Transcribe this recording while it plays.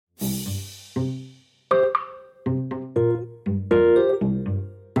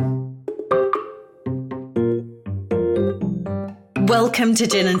Welcome to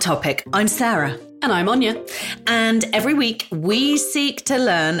Gin and Topic. I'm Sarah. And I'm Anya. And every week we seek to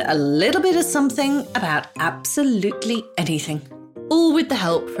learn a little bit of something about absolutely anything. All with the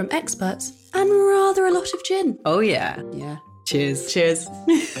help from experts and rather a lot of gin. Oh, yeah. Yeah. Cheers. Cheers.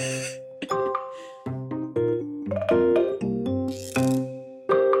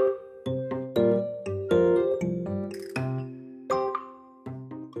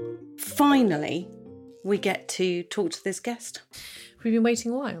 Finally, we get to talk to this guest. We've been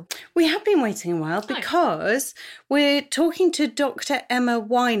waiting a while. We have been waiting a while because we're talking to Dr. Emma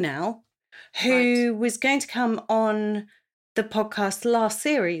Wynell, who was going to come on the podcast last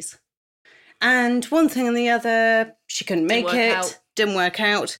series. And one thing and the other, she couldn't make it. Didn't work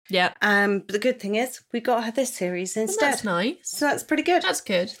out. Yeah. But the good thing is we got her this series instead. Well, that's nice. So that's pretty good. That's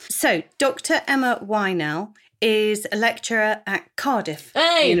good. So Dr. Emma Wynell is a lecturer at Cardiff University.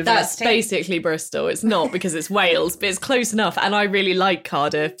 That's University. basically Bristol. It's not because it's Wales, but it's close enough. And I really like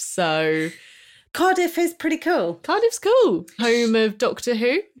Cardiff, so... Cardiff is pretty cool. Cardiff's cool. Home of Doctor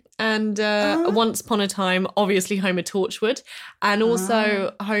Who. And once upon a time, obviously home of Torchwood. And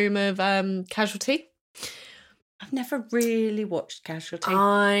also home of Casualty. I've never really watched Casualty.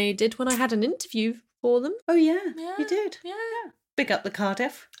 I did when I had an interview for them. Oh, yeah, you did. Yeah. Big up the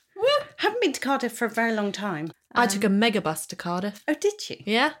Cardiff. Well, Haven't been to Cardiff for a very long time. I took a megabus to Cardiff. Oh, did you?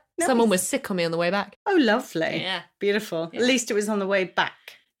 Yeah. Nice. Someone was sick on me on the way back. Oh, lovely. Yeah. Beautiful. Yeah. At least it was on the way back,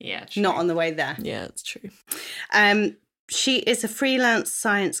 Yeah, true. not on the way there. Yeah, that's true. She is a freelance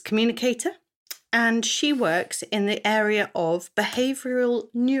science communicator and she works in the area of behavioural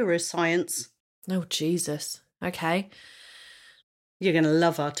neuroscience. Oh, Jesus. Okay. You're going to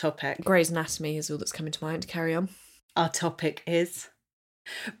love our topic. Grey's Anatomy is all that's coming to mind. Carry on. Our topic is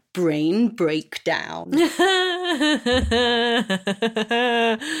brain breakdown. How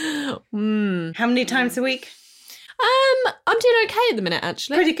many times a week? I'm doing okay at the minute,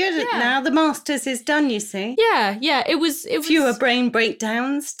 actually. Pretty good now. The Masters is done, you see. Yeah. It was Fewer brain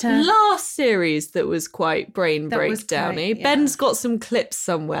breakdowns to... last series that was quite brain That was breakdowny. quite, yeah. Ben's got some clips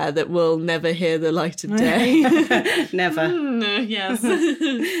somewhere that will never hear the light of day. Never. Yes.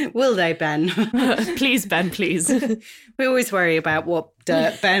 Will they, Ben? Please, Ben, please. We always worry about what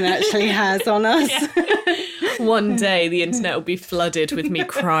dirt Ben actually has on us. One day the internet will be flooded with me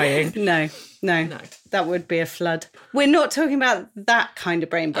crying. No. That would be a flood. We're not talking about that kind of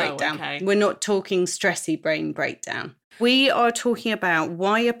brain breakdown. okay. We're not talking stressy brain breakdown. We are talking about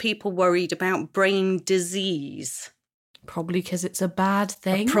why are people worried about brain disease? Probably because it's a bad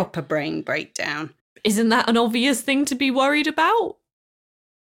thing. Proper brain breakdown. Isn't that an obvious thing to be worried about?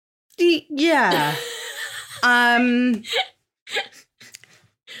 Yeah.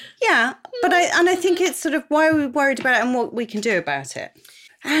 Yeah, but I think it's sort of why are we worried about it and what we can do about it.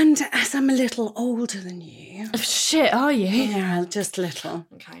 And as I'm a little older than you... Shit, are you? Yeah, just a little.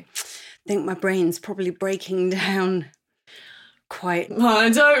 Okay. I think my brain's probably breaking down quite I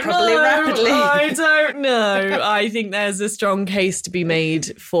don't probably know. rapidly. I don't know. I think there's a strong case to be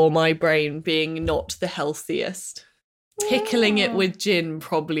made for my brain being not the healthiest. Pickling it with gin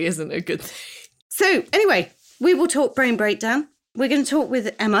probably isn't a good thing. So anyway, we will talk brain breakdown. We're going to talk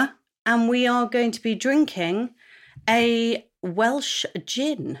with Emma and we are going to be drinking a Welsh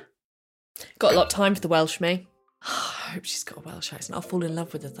gin. Got a lot of time for the Welsh, me. I hope she's got a Welsh accent. I'll fall in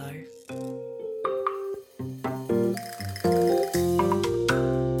love with her, though.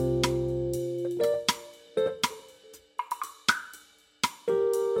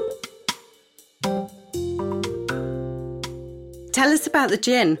 Tell us about the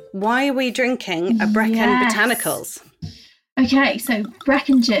gin. Why are we drinking a Brecon Botanicals? Okay, so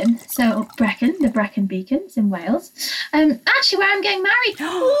Brecon Gin. So Brecon, the Brecon Beacons in Wales. Actually, where I'm getting married.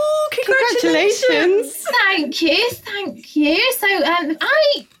 Oh, congratulations! Thank you. So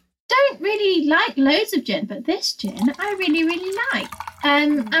I don't really like loads of gin, but this gin I really, really like.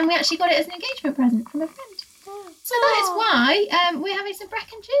 And we actually got it as an engagement present from a friend. So that is why we're having some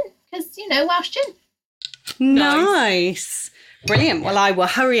Brecon Gin, because, Welsh gin. Nice. Brilliant. Well, I will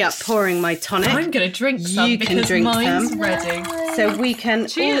hurry up pouring my tonic. I'm going to drink some You can because drink mine's some. ready. So we can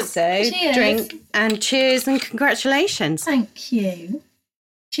Cheers. also Cheers. drink and cheers and congratulations. Thank you.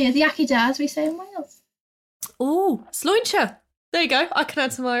 Cheers, Yaki Da, as we say in Wales. Oh, Sloincha. There you go. I can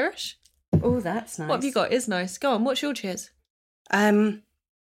add some Irish. Oh, that's nice. What have you got? Is nice. Go on. What's your cheers?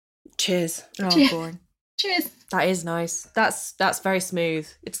 Cheers. Oh, Cheers. boring. Cheers. That is nice. That's very smooth.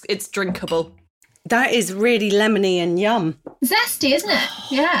 It's drinkable. That is really lemony and yum. Zesty, isn't it?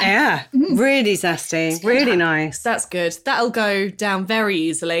 Yeah. Yeah, really zesty, really nice. That's good. That'll go down very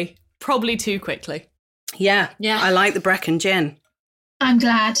easily. Probably too quickly. Yeah, Yeah. I like the Brecon gin. I'm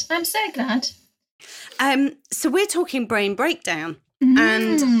glad. I'm so glad. So we're talking brain breakdown,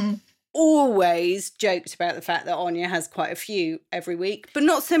 and always joked about the fact that Anya has quite a few every week, but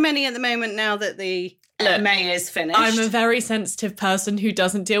not so many at the moment now that the May is finished. I'm a very sensitive person who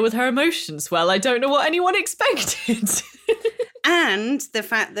doesn't deal with her emotions well. I don't know what anyone expected. And the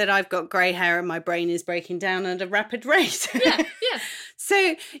fact that I've got grey hair and my brain is breaking down at a rapid rate. Yeah.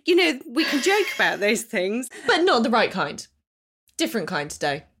 So, we can joke about those things. But not the right kind. Different kind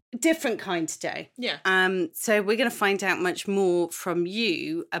today. Different kind today. Yeah. So we're going to find out much more from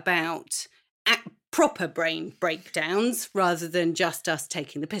you about proper brain breakdowns rather than just us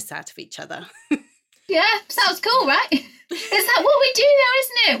taking the piss out of each other. Yeah, sounds cool, right? Is that what we do though,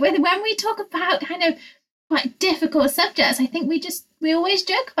 isn't it? When we talk about kind of quite difficult subjects, I think we always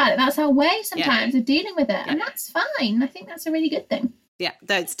joke about it. That's our way sometimes of dealing with it. And that's fine. I think that's a really good thing. Yeah,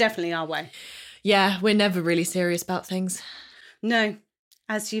 that's definitely our way. Yeah, we're never really serious about things. No,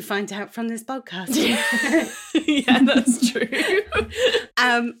 as you find out from this podcast. Yeah, that's true.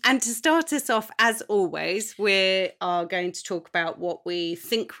 And to start us off, as always, we are going to talk about what we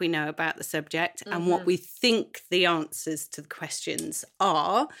think we know about the subject and what we think the answers to the questions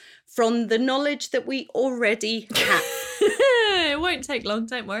are from the knowledge that we already have. It won't take long,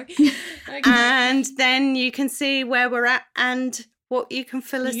 don't worry. Okay. And then you can see where we're at and what you can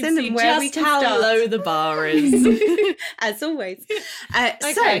fill us in and where we can how start. low the bar is. As always.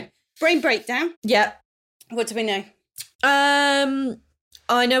 Okay. So, brain breakdown. Yeah. What do we know?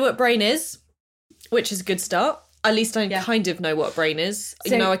 I know what brain is, which is a good start. At least I kind of know what brain is.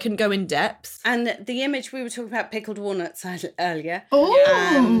 So, I can go in depth. And the image we were talking about pickled walnuts earlier.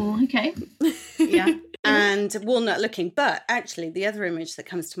 Oh, okay. Yeah. And walnut looking. But actually, the other image that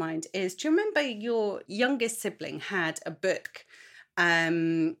comes to mind is, do you remember your youngest sibling had a book?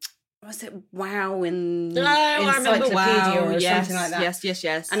 Was it Wow in Encyclopedia or something like that?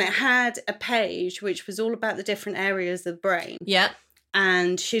 Yes. And it had a page which was all about the different areas of the brain. Yeah.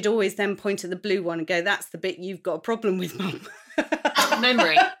 And she'd always then point at the blue one and go, "That's the bit you've got a problem with, Mum."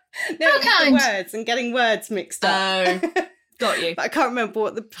 Memory. No, the words and getting words mixed up. Oh, got you. But I can't remember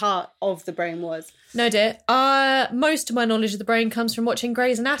what the part of the brain was. No, dear. Most of my knowledge of the brain comes from watching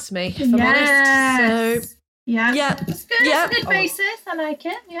Grey's Anatomy, if I'm honest. So, yeah. That's good. Yeah. That's a good basis. I like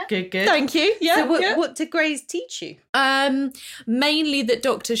it. Yeah. Good. Thank you. Yeah. So what did Grey's teach you? Mainly that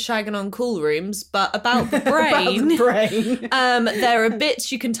doctors shagging on cool rooms, but about the brain. There are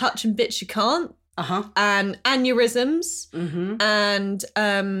bits you can touch and bits you can't. And aneurysms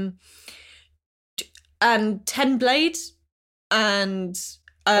and 10 blade and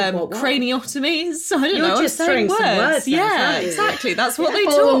craniotomies. I don't know. You're just throwing some words. Yeah, exactly. That's what they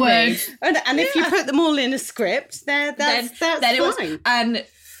taught me. And if you put them all in a script, that's fine. It was, and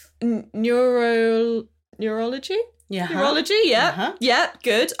neurology. Yeah. Neurology, yeah. Yeah,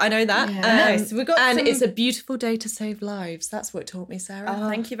 good. I know that. Yeah. So we've got it's a beautiful day to save lives. That's what it taught me, Sarah.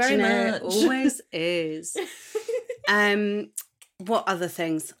 Thank you very much. It always is. What other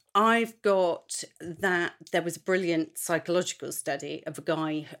things? I've got that there was a brilliant psychological study of a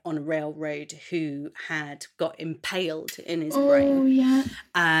guy on a railroad who had got impaled in his brain. Oh, yeah.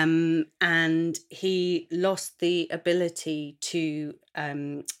 And he lost the ability to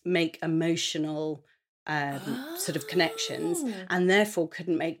make emotional sort of connections and therefore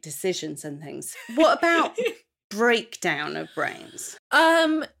couldn't make decisions and things. What about breakdown of brains?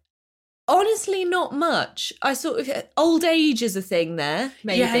 Honestly, not much. I sort of old age is a thing there.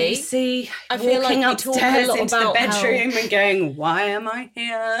 Maybe. Yeah, you see, I feel like walking upstairs into the bedroom and going, "Why am I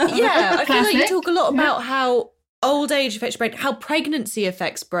here?" Yeah, I feel like you talk a lot about how old age affects brain, how pregnancy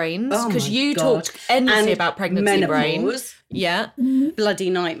affects brains, because you talked endlessly about pregnancy brain. Yeah, bloody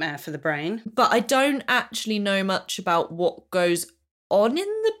nightmare for the brain. But I don't actually know much about what goes on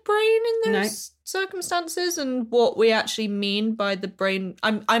in the brain in those circumstances and what we actually mean by the brain.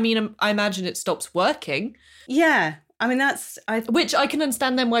 I imagine it stops working. Yeah. I mean, which I can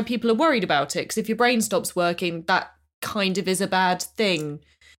understand then why people are worried about it, because if your brain stops working, that kind of is a bad thing.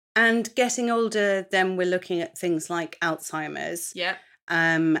 And getting older, then we're looking at things like Alzheimer's.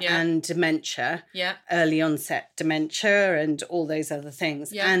 And dementia. Early onset dementia and all those other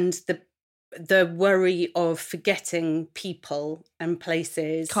things. And the worry of forgetting people and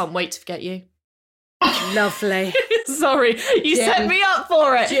places. Can't wait to forget you. Lovely. Sorry, you set me up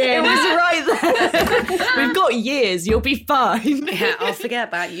for it. It was right there. We've got years. You'll be fine. Yeah, I'll forget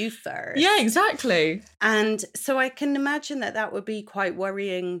about you first. Yeah, exactly. And so I can imagine that would be quite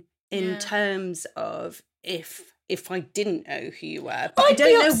worrying in terms of if I didn't know who you were. But I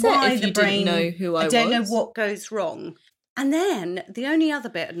don't know why the brain didn't know who I was. I don't know what goes wrong. And then the only other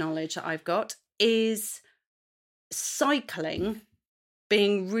bit of knowledge that I've got is cycling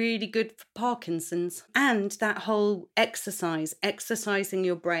being really good for Parkinson's. And that whole exercising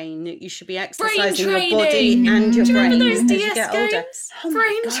your brain. You should be exercising your body and your Do you brain remember those as DS you get games? older. Oh my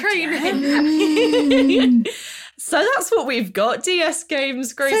Brain God, training. So that's what we've got. DS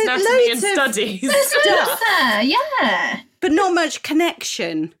games, Grey's So Anatomy and loads of studies. stuff, Yeah. but not much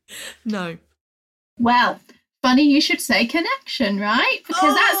connection. No. Well, funny you should say connection, right?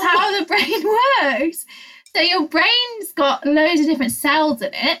 Because that's how the brain works. So your brain's got loads of different cells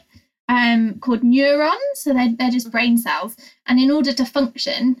in it, called neurons. So they're just brain cells. And in order to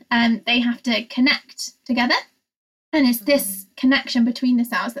function, they have to connect together. And it's this connection between the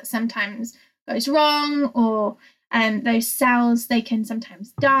cells that sometimes goes wrong, or those cells, they can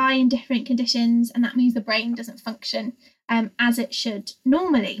sometimes die in different conditions, and that means the brain doesn't function as it should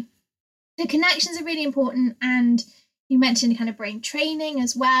normally. So connections are really important, and you mentioned kind of brain training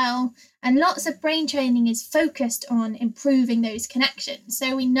as well, and lots of brain training is focused on improving those connections.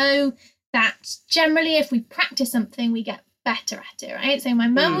 So we know that generally if we practice something, we get better at it, right? So my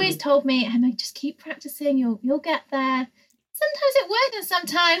mum always told me, Emma, just keep practicing, you'll get there. Sometimes it works and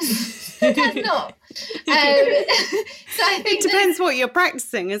sometimes not. So I think It depends what you're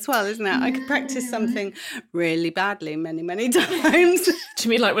practicing as well, isn't it? I could practice something really badly many, many times. Do you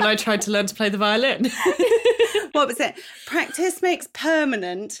mean like when I tried to learn to play the violin? What was it? Practice makes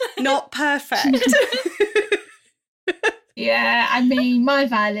permanent, not perfect. Yeah, I mean, my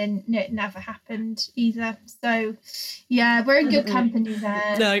violin never happened either. So, yeah, we're in good company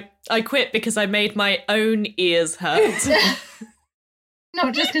there. No, I quit because I made my own ears hurt.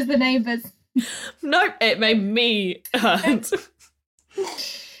 Not just because the neighbours. Nope, it made me hurt.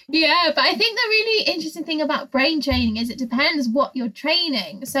 Yeah, but I think the really interesting thing about brain training is it depends what you're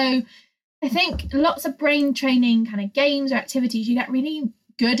training. So I think lots of brain training kind of games or activities, you get really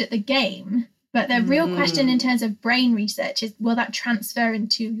good at the game. But the real question in terms of brain research is, will that transfer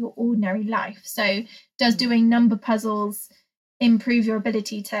into your ordinary life? So does doing number puzzles improve your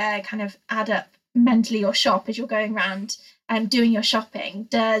ability to kind of add up mentally or shop as you're going around doing your shopping?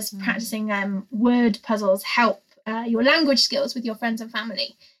 Does practicing word puzzles help your language skills with your friends and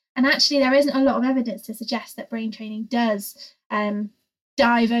family? And actually, there isn't a lot of evidence to suggest that brain training does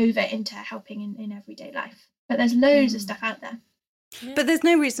dive over into helping in everyday life. But there's loads of stuff out there. But there's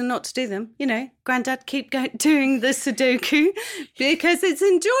no reason not to do them. You know, Grandad, keep doing the Sudoku because it's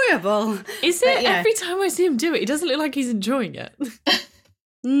enjoyable. Is it? Every time I see him do it, he doesn't look like he's enjoying it.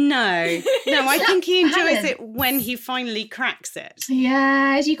 No, I think he enjoys it when he finally cracks it.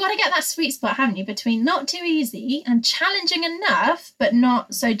 Yeah, you've got to get that sweet spot, haven't you, between not too easy and challenging enough, but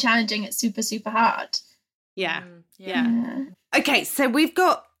not so challenging it's super, super hard. Yeah. Okay, so we've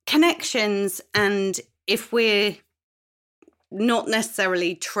got connections, and if we're not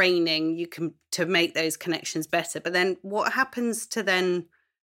necessarily training, you can to make those connections better. But then what happens to then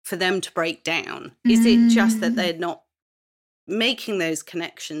for them to break down? Is it just that they're not making those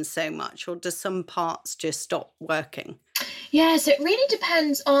connections so much, or does some parts just stop working? Yeah, so it really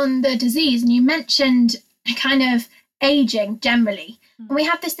depends on the disease. And you mentioned kind of aging generally. And we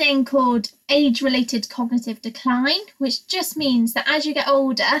have this thing called age-related cognitive decline, which just means that as you get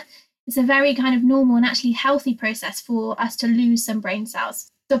older, it's a very kind of normal and actually healthy process for us to lose some brain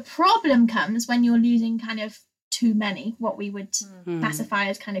cells. The problem comes when you're losing kind of too many, what we would classify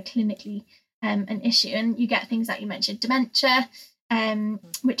as kind of clinically an issue. And you get things like you mentioned, dementia,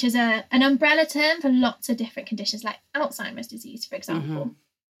 which is an umbrella term for lots of different conditions like Alzheimer's disease, for example.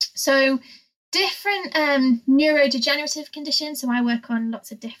 So different neurodegenerative conditions. So I work on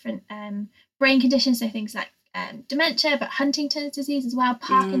lots of different brain conditions, so things like dementia, but Huntington's disease as well,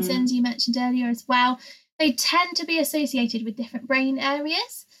 Parkinson's you mentioned earlier as well. They tend to be associated with different brain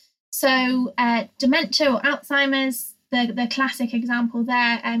areas. So dementia or Alzheimer's, the classic example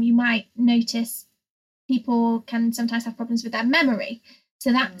there, you might notice people can sometimes have problems with their memory.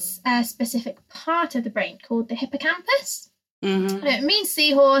 So that's a specific part of the brain called the hippocampus. It means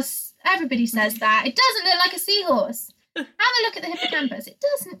seahorse. Everybody says that. It doesn't look like a seahorse. Have a look at the hippocampus. It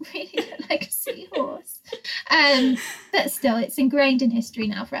doesn't really look like a seahorse. But still, it's ingrained in history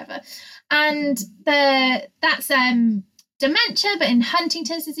now forever. And that's dementia, but in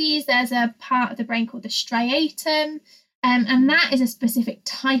Huntington's disease, there's a part of the brain called the striatum. And that is a specific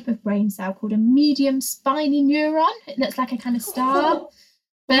type of brain cell called a medium spiny neuron. It looks like a kind of star.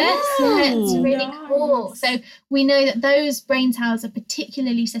 It's really cool. So we know that those brain cells are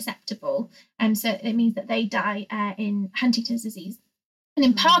particularly susceptible, so it means that they die in Huntington's disease. And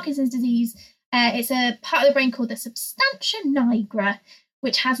in Parkinson's disease, it's a part of the brain called the substantia nigra,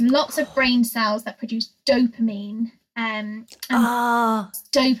 which has lots of brain cells that produce dopamine.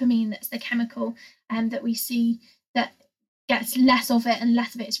 Dopamine, that's the chemical that we see that gets less of it and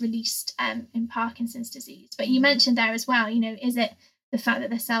less of it is released in Parkinson's disease. But you mentioned there as well, is it the fact that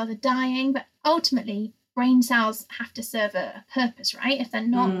the cells are dying? But ultimately, brain cells have to serve a purpose, right? If they're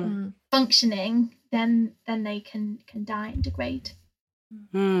not functioning, then they can die and degrade.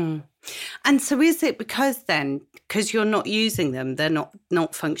 And so is it because you're not using them, they're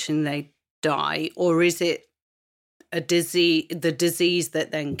not functioning, they die? Or is it the disease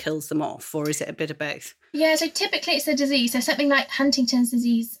that then kills them off? Or is it a bit of both? Yeah, so typically it's a disease. So something like Huntington's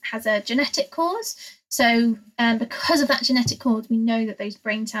disease has a genetic cause. So because of that genetic cause, we know that those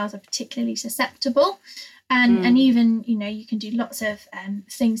brain cells are particularly susceptible. And even, you can do lots of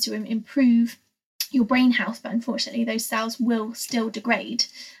things to improve your brain health, but unfortunately those cells will still degrade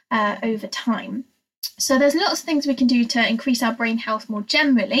over time. So there's lots of things we can do to increase our brain health more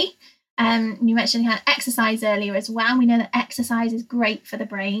generally. You mentioned exercise earlier as well. We know that exercise is great for the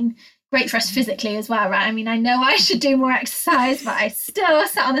brain, great for us physically as well, right? I mean, I know I should do more exercise, but I still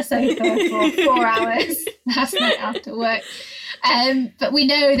sat on the sofa for 4 hours last night after work. But we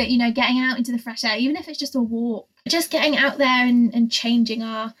know that, getting out into the fresh air, even if it's just a walk, just getting out there and changing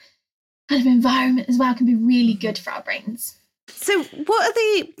our kind of environment as well can be really good for our brains. So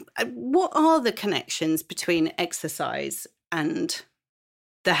what are the connections between exercise and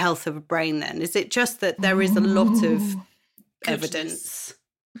the health of a brain then? Is it just that there is a lot of evidence?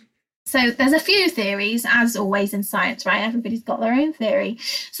 So there's a few theories, as always in science, right? Everybody's got their own theory.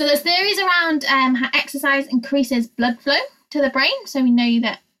 So there's theories around how exercise increases blood flow to the brain. So we know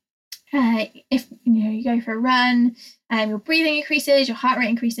that if you go for a run, your breathing increases, your heart rate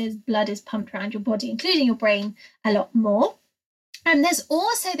increases, blood is pumped around your body, including your brain, a lot more. And there's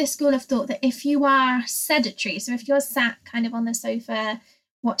also this school of thought that if you are sedentary, so if you're sat kind of on the sofa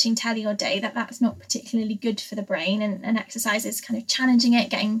watching telly all day, that's not particularly good for the brain, and exercise is kind of challenging it,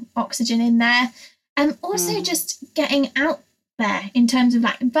 getting oxygen in there. And also just getting out there in terms of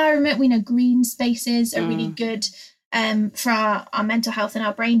environment. We know green spaces are really good for our mental health and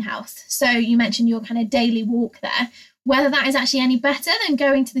our brain health. So you mentioned your kind of daily walk there. Whether that is actually any better than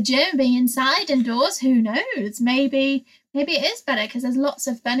going to the gym, being inside indoors, who knows? Maybe it is better, because there's lots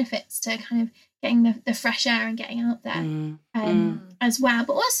of benefits to kind of getting the fresh air and getting out there as well.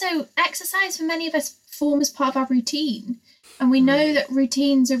 But also exercise for many of us forms part of our routine. And we know that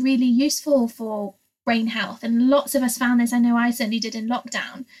routines are really useful for brain health. And lots of us found this. I know I certainly did in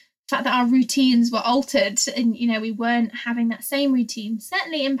lockdown. The fact that our routines were altered and, we weren't having that same routine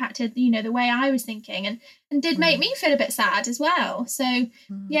certainly impacted, the way I was thinking and did make me feel a bit sad as well. So,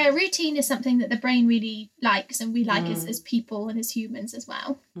 routine is something that the brain really likes, and we like as people and as humans as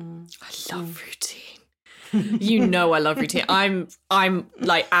well. I love routine. I love routine. I'm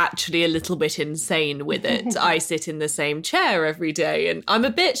like actually a little bit insane with it. I sit in the same chair every day, and I'm a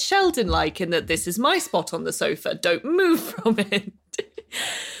bit Sheldon-like in that this is my spot on the sofa. Don't move from it.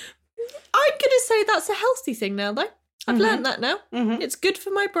 I'm going to say that's a healthy thing now, though. I've learned that now. It's good for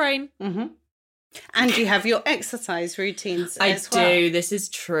my brain. And you have your exercise routines as well. I do. This is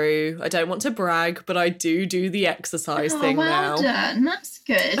true. I don't want to brag, but I do the exercise thing now. Well done. That's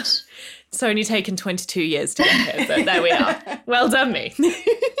good. It's only taken 22 years to get here, but there we are. Well done, me.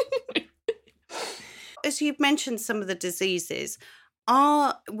 As you've mentioned some of the diseases,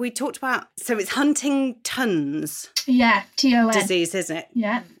 we talked about, so it's Huntington's TON disease, isn't it?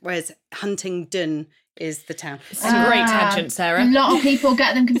 Yeah. Whereas Huntingdon is the town. It's a great tangent, Sarah. A lot of people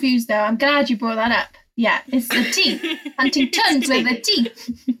get them confused, though. I'm glad you brought that up. Yeah, it's the T. Huntington's with a T.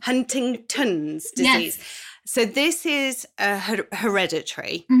 Huntington's disease. Yes. So this is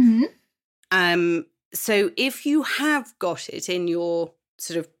hereditary. So if you have got it in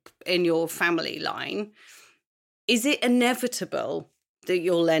your family line, is it inevitable that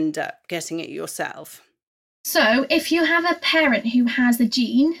you'll end up getting it yourself? So if you have a parent who has the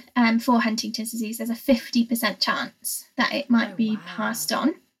gene for Huntington's disease, there's a 50% chance that it might be passed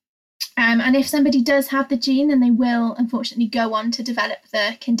on. And if somebody does have the gene, then they will unfortunately go on to develop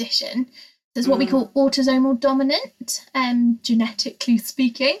the condition. There's what we call autosomal dominant, genetically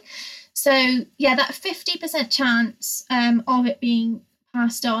speaking. So that 50% chance of it being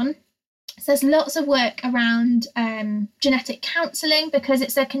passed on. So there's lots of work around genetic counselling, because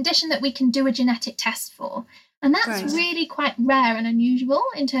it's a condition that we can do a genetic test for. And that's really quite rare and unusual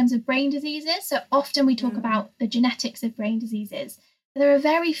in terms of brain diseases. So often we talk about the genetics of brain diseases. There are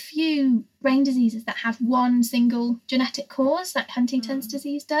very few brain diseases that have one single genetic cause, like Huntington's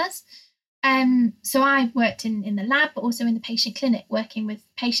disease does. So I've worked in the lab, but also in the patient clinic, working with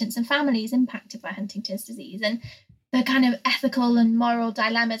patients and families impacted by Huntington's disease. And the kind of ethical and moral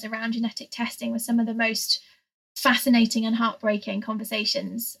dilemmas around genetic testing were some of the most fascinating and heartbreaking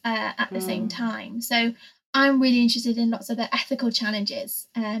conversations at the same time. So I'm really interested in lots of the ethical challenges,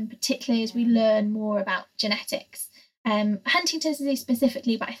 particularly as we learn more about genetics. Huntington's disease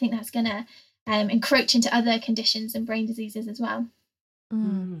specifically, but I think that's going to encroach into other conditions and brain diseases as well.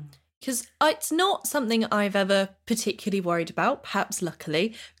 Because it's not something I've ever particularly worried about, perhaps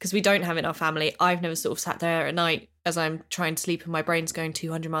luckily, because we don't have it in our family. I've never sort of sat there at night as I'm trying to sleep and my brain's going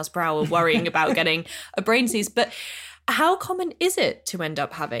 200 miles per hour worrying about getting a brain disease. But how common is it to end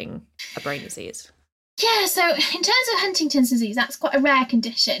up having a brain disease? Yeah, so in terms of Huntington's disease, that's quite a rare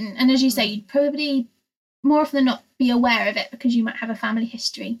condition. And as you say, you'd probably more often than not be aware of it because you might have a family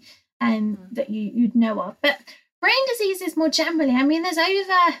history that you'd know of. But brain diseases more generally, I mean, there's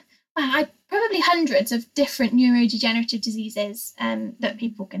probably hundreds of different neurodegenerative diseases that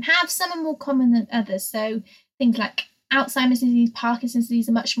people can have. Some are more common than others. So things like Alzheimer's disease, Parkinson's disease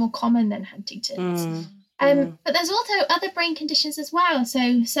are much more common than Huntington's. But there's also other brain conditions as well.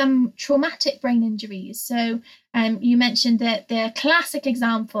 So some traumatic brain injuries. So you mentioned that the classic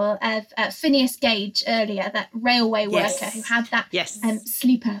example of Phineas Gage earlier, that railway worker who had that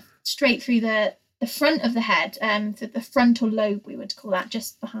sleeper straight through the front of the head, the frontal lobe, we would call that,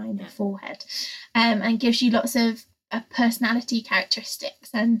 just behind the forehead, and gives you lots of personality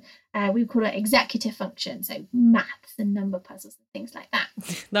characteristics. And we call it executive function, so maths and number puzzles and things like that.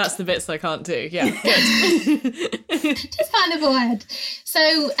 That's the bits I can't do. Yeah, good. Just find the word.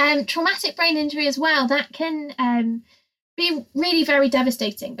 So traumatic brain injury as well, that can be really very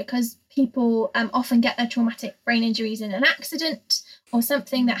devastating because people often get their traumatic brain injuries in an accident or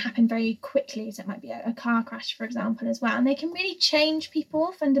something that happened very quickly. So it might be a car crash, for example, as well. And they can really change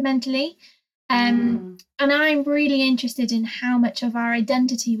people fundamentally. And I'm really interested in how much of our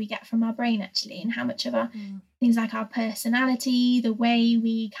identity we get from our brain, actually, and how much of our things like our personality, the way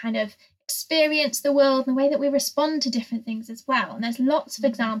we kind of experience the world, the way that we respond to different things as well. And there's lots of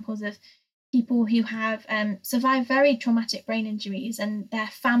examples of people who have survived very traumatic brain injuries and their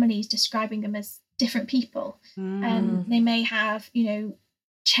families describing them as different people. They may have,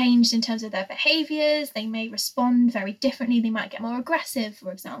 changed in terms of their behaviours. They may respond very differently. They might get more aggressive,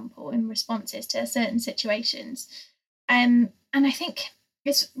 for example, in responses to certain situations. And I think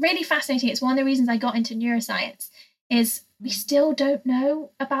it's really fascinating. It's one of the reasons I got into neuroscience is we still don't know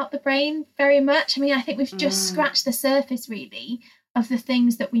about the brain very much. I mean, I think we've just scratched the surface, really, of the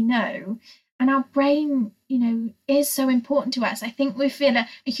things that we know. And our brain, is so important to us. I think we feel a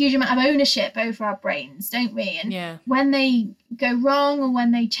huge amount of ownership over our brains, don't we? And when they go wrong or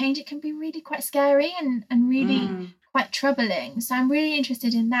when they change, it can be really quite scary and really quite troubling. So I'm really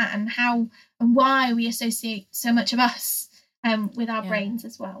interested in that and how and why we associate so much of us with our brains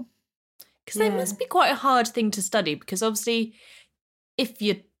as well. Because they must be quite a hard thing to study, because obviously if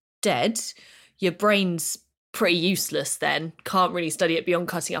you're dead, your brain's pretty useless then, can't really study it beyond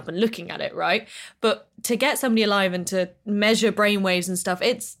cutting up and looking at it, right? But to get somebody alive and to measure brainwaves and stuff,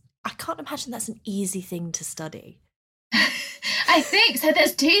 I can't imagine that's an easy thing to study. I think so.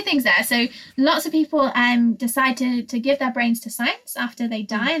 There's two things there. So lots of people decide to give their brains to science after they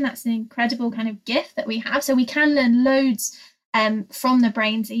die, and that's an incredible kind of gift that we have. So we can learn loads from the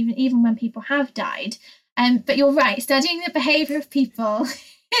brains even when people have died. But you're right, studying the behaviour of people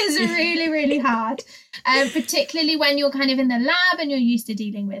is really, really hard, particularly when you're kind of in the lab and you're used to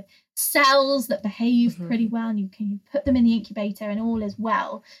dealing with cells that behave pretty well, and you can put them in the incubator and all is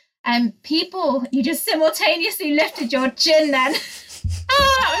well. People, you just simultaneously lifted your chin then.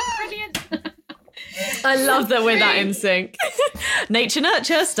 Oh, that was brilliant. I love that we're that in sync. Nature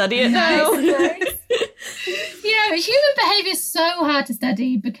nurture, study it now. Nice. Human behaviour is so hard to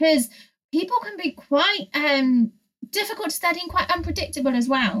study because people can be quite difficult to study and quite unpredictable as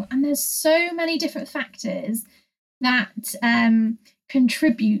well. And there's so many different factors that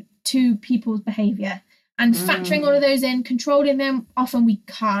contribute to people's behaviour. And factoring all of those in, controlling them, often we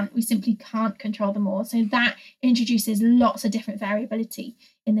simply can't control them all. So that introduces lots of different variability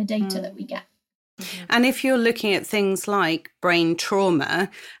in the data that we get. And if you're looking at things like brain trauma,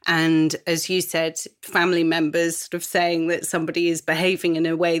 and as you said, family members sort of saying that somebody is behaving in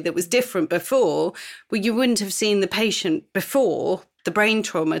a way that was different before, well, you wouldn't have seen the patient before the brain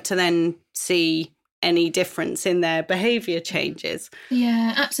trauma to then see any difference in their behaviour changes.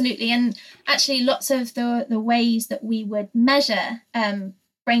 Yeah, absolutely. And actually lots of the ways that we would measure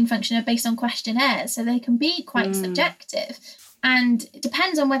brain function are based on questionnaires, so they can be quite subjective. And it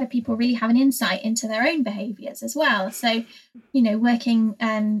depends on whether people really have an insight into their own behaviours as well. So, working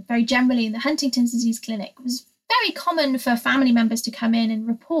very generally in the Huntington's disease clinic was very common for family members to come in and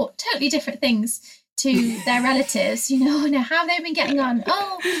report totally different things to their relatives, how have they been getting on?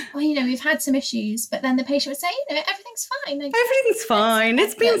 Oh, we've had some issues. But then the patient would say, everything's fine. Like, everything's fine.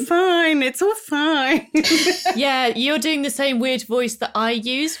 It's been fine. It's all fine. Yeah, you're doing the same weird voice that I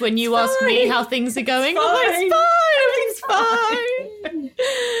use when you ask me how things are going. It's Everything's fine.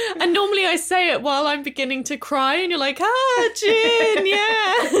 And normally I say it while I'm beginning to cry and you're like, Gin,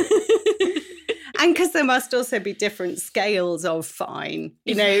 yeah. And because there must also be different scales of fine.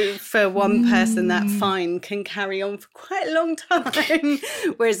 For one person, that fine can carry on for quite a long time.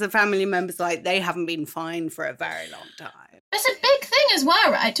 Whereas the family members, they haven't been fine for a very long time. It's a big thing as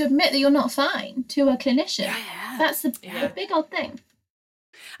well, right? To admit that you're not fine to a clinician. Yeah. That's the big old thing.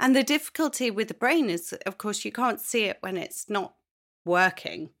 And the difficulty with the brain is, of course, you can't see it when it's not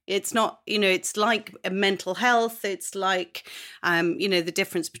working. It's not, it's like a mental health. It's like, the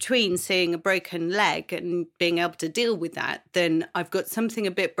difference between seeing a broken leg and being able to deal with that, then I've got something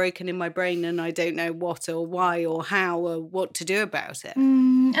a bit broken in my brain and I don't know what or why or how or what to do about it.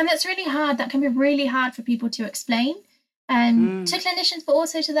 And that's really hard. That can be really hard for people to explain to clinicians, but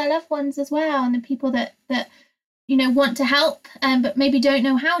also to their loved ones as well, and the people that want to help, but maybe don't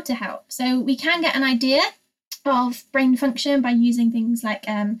know how to help. So we can get an idea of brain function by using things like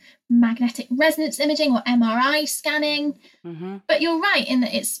magnetic resonance imaging or MRI scanning. But you're right in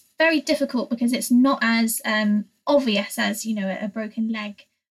that it's very difficult because it's not as obvious as a broken leg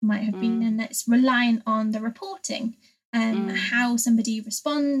might have been, and it's reliant on the reporting, how somebody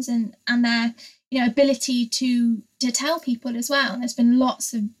responds and their ability to tell people as well. And there's been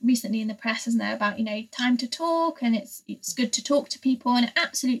lots of recently in the press, isn't there, about time to talk, and it's good to talk to people, and it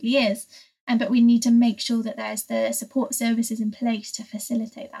absolutely is. But we need to make sure that there's the support services in place to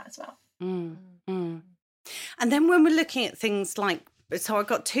facilitate that as well. And then when we're looking at things like, so I've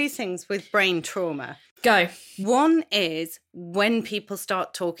got two things with brain trauma. Go. One is when people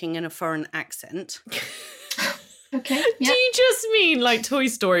start talking in a foreign accent. Okay. Do you just mean like Toy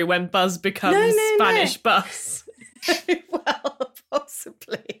Story when Buzz becomes Spanish Buzz? Well,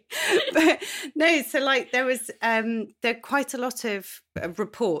 possibly. But no, so there was there are quite a lot of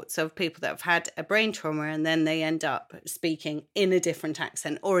reports of people that have had a brain trauma and then they end up speaking in a different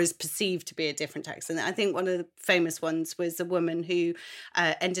accent or is perceived to be a different accent. I think one of the famous ones was a woman who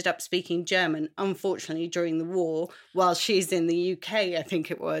ended up speaking German, unfortunately, during the war while she's in the UK, I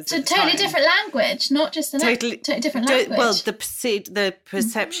think it was. So totally different language, not just totally different language. Well, the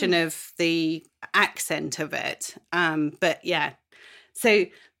perception of the accent of it. But yeah, so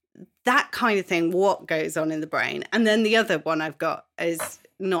that kind of thing, what goes on in the brain. And then the other one I've got is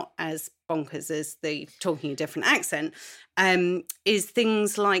not as bonkers as the talking a different accent, is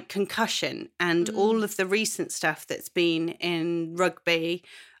things like concussion and all of the recent stuff that's been in rugby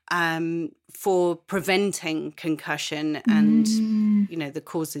for preventing concussion and, the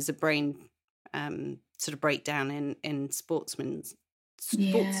causes of brain sort of breakdown in sportsmanship.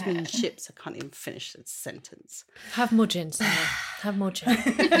 I can't even finish the sentence. Have more gin, Sarah. Have more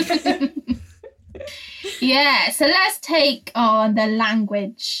gin. Yeah, so let's take on the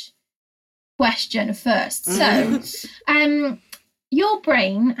language question first. So, your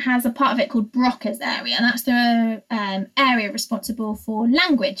brain has a part of it called Broca's area, and that's the area responsible for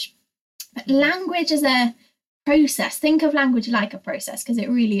language. But language is a process. Think of language like a process, because it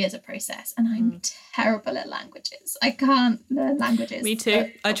really is a process, and I'm terrible at languages. I can't learn languages. Me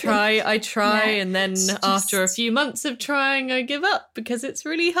too. I try, and then after a few months of trying, I give up because it's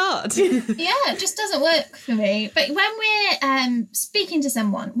really hard. It just doesn't work for me. But when we're speaking to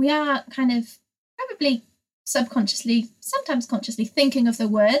someone, we are kind of probably subconsciously, sometimes consciously thinking of the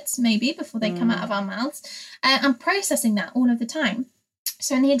words maybe before they come out of our mouths, and processing that all of the time.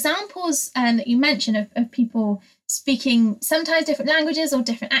 So in the examples that you mentioned of people speaking sometimes different languages or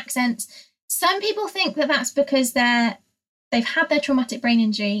different accents, some people think that that's because they've had their traumatic brain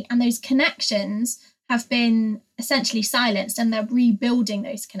injury and those connections have been essentially silenced and they're rebuilding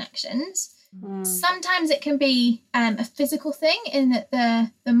those connections. Sometimes it can be a physical thing in that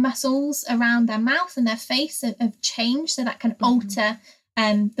the muscles around their mouth and their face have changed, so that can alter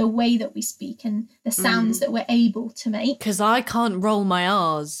the way that we speak and the sounds that we're able to make. Because I can't roll my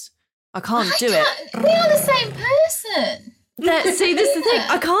R's. I can't do it. We are the same person. See, this is the thing.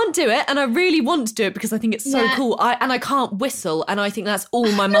 I can't do it, and I really want to do it because I think it's so cool. I can't whistle, and I think that's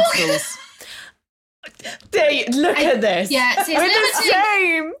all my muscles. Look at this. Yeah, see, it's the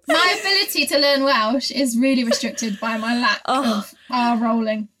same. My ability to learn Welsh is really restricted by my lack of R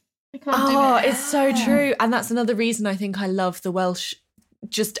rolling. I can't do it. Oh, it's so true. And that's another reason I think I love the Welsh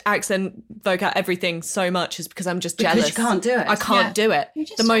just accent, vocab, everything so much, is because I'm just jealous. Because you can't do it. I can't do it. You're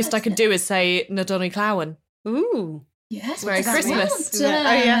just The most I jealous. could do is say Nadoni Clowen. Ooh. Yes, Merry well Christmas. done.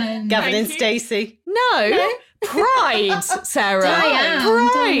 Oh yeah, Gavin and Thank you. Stacey. No. Pride, Sarah. I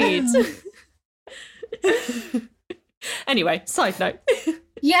am. Pride. Anyway, side note.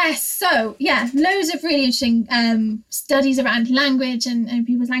 Yes, so yeah, loads of really interesting studies around language and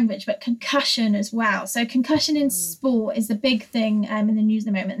people's language, but concussion as well. So concussion in sport is the big thing in the news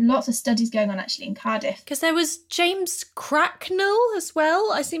at the moment. Lots of studies going on actually in Cardiff. Because there was James Cracknell as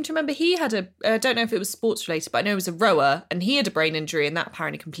well. I seem to remember he had I don't know if it was sports related, but I know he was a rower and he had a brain injury and that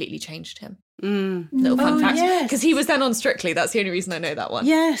apparently completely changed him. Little fun fact. yes. Because he was then on Strictly. That's the only reason I know that one.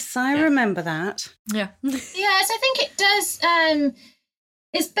 Yes, I remember that. Yeah. Yes, I think it does.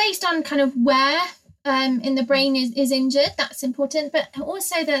 It's based on kind of where in the brain is injured. That's important, but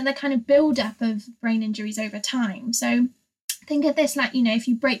also the kind of build up of brain injuries over time. So think of this like, if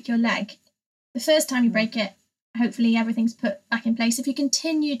you break your leg, the first time you break it, hopefully everything's put back in place. If you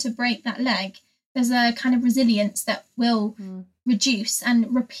continue to break that leg, there's a kind of resilience that will reduce,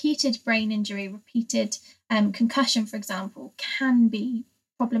 and repeated brain injury, repeated concussion, for example, can be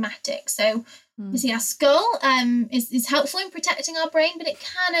problematic. So you see, our skull is helpful in protecting our brain, but it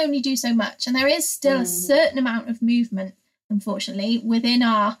can only do so much. And there is still a certain amount of movement, unfortunately, within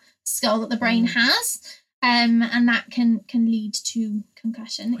our skull that the brain has. And that can lead to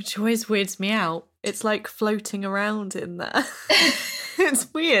concussion. Which always weirds me out. It's like floating around in there.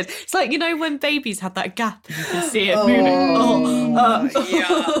 It's weird. It's like, when babies have that gap and you can see it moving.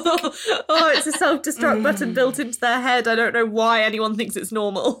 It's a self-destruct button built into their head. I don't know why anyone thinks it's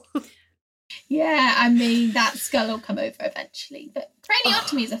normal. Yeah, I mean, that skull will come over eventually. But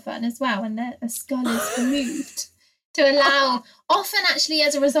craniotomies are fun as well, when the skull is removed to allow, often actually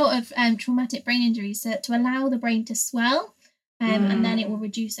as a result of traumatic brain injuries, to allow the brain to swell. And then it will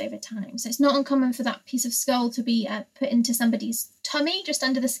reduce over time. So it's not uncommon for that piece of skull to be put into somebody's tummy, just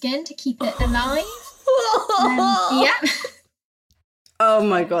under the skin, to keep it alive. Yeah. Oh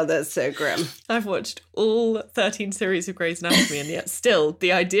my God, that's so grim. I've watched all 13 series of Grey's Anatomy, and yet still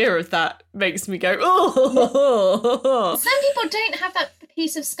the idea of that makes me go, oh. Some people don't have that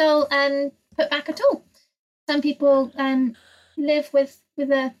piece of skull put back at all. Some people live with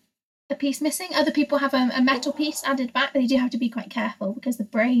a piece missing. Other people have a metal piece added back. They do have to be quite careful because the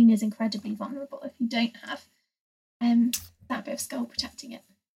brain is incredibly vulnerable if you don't have that bit of skull protecting it.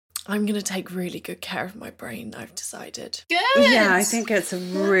 I'm going to take really good care of my brain, I've decided. Good! Yeah, I think it's a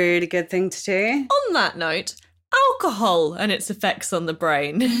really good thing to do. On that note, alcohol and its effects on the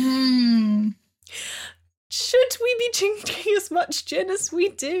brain. Should we be drinking as much gin as we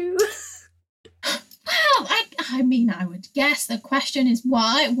do? Well, I mean, I would guess the question is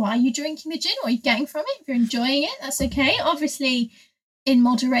why? Why are you drinking the gin? What are you getting from it? If you're enjoying it, that's okay. Obviously, in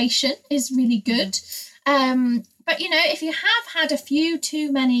moderation is really good. But, if you have had a few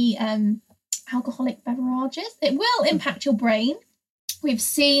too many alcoholic beverages, it will impact your brain. We've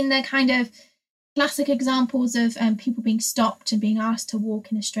seen the kind of classic examples of people being stopped and being asked to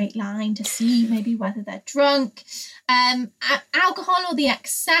walk in a straight line to see maybe whether they're drunk. Alcohol, or the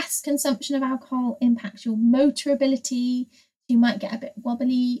excess consumption of alcohol, impacts your motor ability. You might get a bit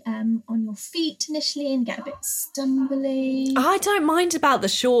wobbly on your feet initially and get a bit stumbly. I don't mind about the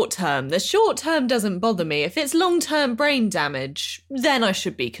short term. The short term doesn't bother me. If it's long-term brain damage, then I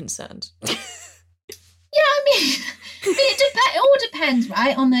should be concerned. Yeah, I mean, it all depends,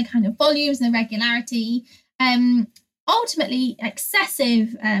 right, on the kind of volumes and the regularity. Ultimately,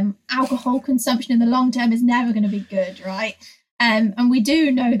 excessive alcohol consumption in the long term is never going to be good, right? And we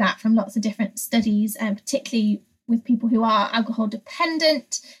do know that from lots of different studies, particularly with people who are alcohol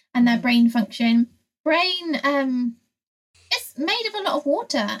dependent and their brain function. Brain it's made of a lot of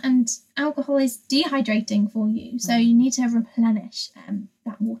water, and alcohol is dehydrating for you. So you need to replenish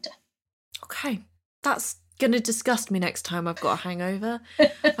that water. Okay. That's going to disgust me next time I've got a hangover.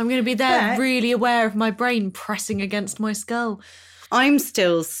 I'm going to be there really aware of my brain pressing against my skull. I'm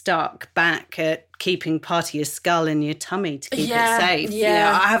still stuck back at keeping part of your skull in your tummy to keep it safe.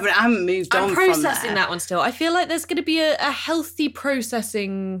 Yeah. I haven't moved on I'm from processing there. that one still. I feel like there's going to be a healthy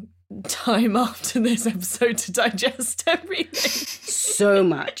processing time after this episode to digest everything. So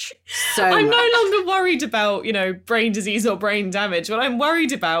much. I'm no longer worried about, brain disease or brain damage. What I'm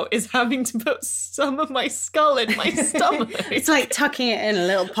worried about is having to put some of my skull in my stomach. It's like tucking it in a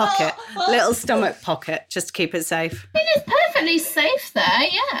little pocket, little stomach pocket, just to keep it safe. It is perfectly safe there,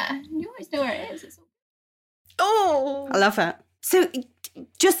 yeah. You always know where it is. I love it. So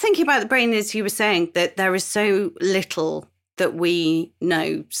just thinking about the brain, as you were saying, that there is so little that we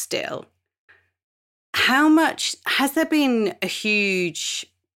know still. How much has there been a huge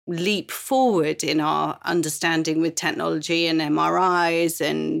leap forward in our understanding with technology and MRIs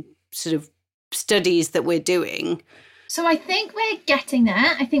and sort of studies that we're doing So I think we're getting there.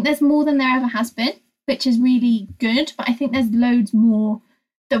 I think there's more than there ever has been, which is really good. But I think there's loads more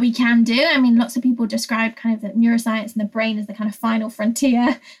that we can do. I mean, lots of people describe kind of the neuroscience and the brain as the kind of final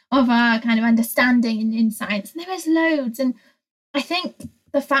frontier of our kind of understanding in science. And there is loads. And I think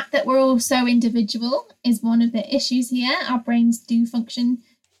the fact that we're all so individual is one of the issues here. Our brains do function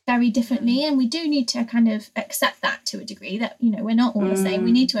very differently, and we do need to kind of accept that to a degree, that, you know, we're not all the same.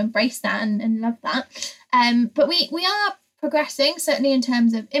 We need to embrace that and love that. But we are progressing, certainly in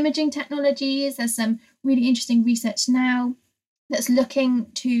terms of imaging technologies. There's some really interesting research now that's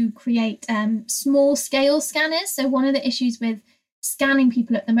looking to create small scale scanners. So one of the issues with scanning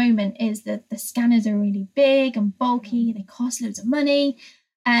people at the moment is that the scanners are really big and bulky, they cost loads of money,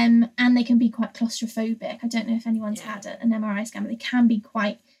 and they can be quite claustrophobic. I don't know if anyone's had an MRI scan, but they can be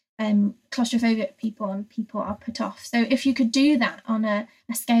quite claustrophobic people, and people are put off. So if you could do that on a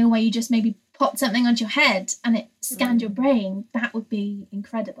scale where you just maybe pop something onto your head and it scanned your brain, that would be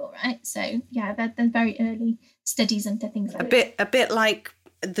incredible, right? So yeah, there's very early studies into things like that. A bit like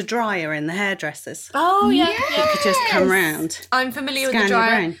the dryer in the hairdressers. Oh yeah, You could just come round. I'm familiar with the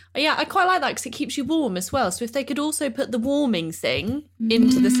dryer. Yeah, I quite like that because it keeps you warm as well. So if they could also put the warming thing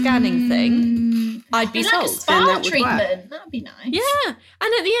into the scanning thing, I'd be sold. Like a spa treatment. That'd be nice. Yeah, and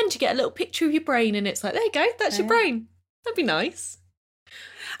at the end you get a little picture of your brain, and it's like, there you go, that's your brain. That'd be nice.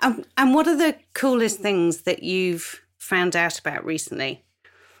 And what are the coolest things that you've found out about recently?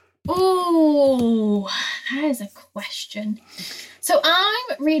 Oh, that is a question. So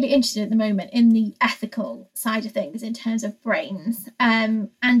I'm really interested at the moment in the ethical side of things in terms of brains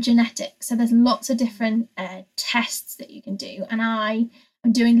and genetics. So there's lots of different tests that you can do, and I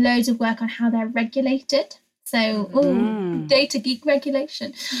am doing loads of work on how they're regulated. So data geek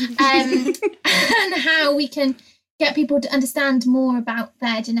regulation, and how we can get people to understand more about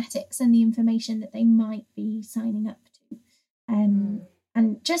their genetics and the information that they might be signing up to.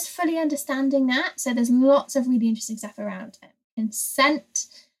 And just fully understanding that. So there's lots of really interesting stuff around consent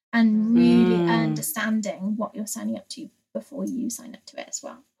and really understanding what you're signing up to before you sign up to it as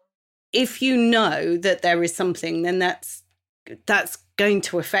well. If you know that there is something, then that's going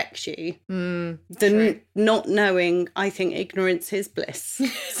to affect you. Not knowing, I think ignorance is bliss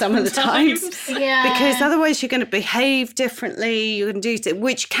some of the times. Yeah. Because otherwise you're going to behave differently, you're going to do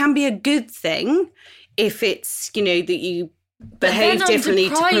which can be a good thing if it's, you know, that you behave differently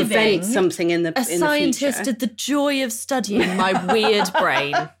to prevent something in the future. A scientist of the joy of studying my weird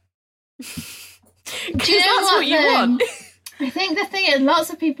brain. Because that's what you want. I think the thing is,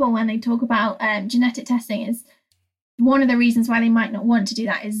 lots of people, when they talk about genetic testing, is one of the reasons why they might not want to do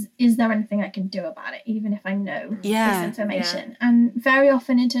that is there anything I can do about it, even if I know this information? And very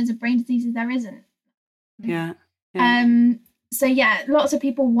often in terms of brain diseases, there isn't. So yeah, lots of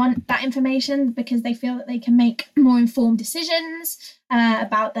people want that information because they feel that they can make more informed decisions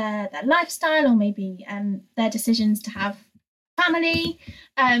about their lifestyle, or maybe their decisions to have family.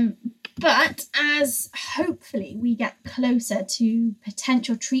 But as hopefully we get closer to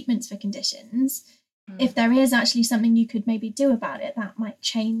potential treatments for conditions, if there is actually something you could maybe do about it, that might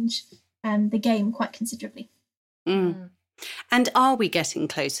change the game quite considerably. And are we getting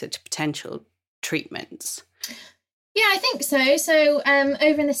closer to potential treatments? Yeah, I think so. So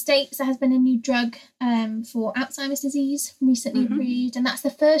over in the States, there has been a new drug for Alzheimer's disease recently approved. And that's the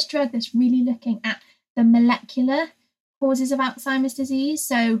first drug that's really looking at the molecular causes of Alzheimer's disease.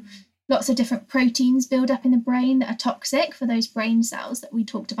 So lots of different proteins build up in the brain that are toxic for those brain cells that we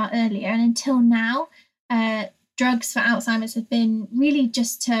talked about earlier. And until now, drugs for Alzheimer's have been really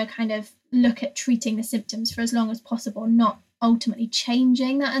just to kind of look at treating the symptoms for as long as possible, not ultimately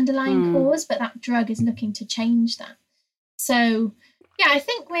changing that underlying cause, but that drug is looking to change that. So yeah, I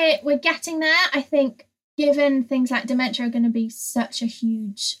think we're getting there. I think given things like dementia are going to be such a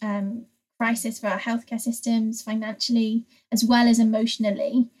huge crisis for our healthcare systems financially as well as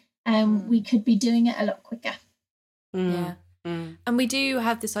emotionally, we could be doing it a lot quicker. And we do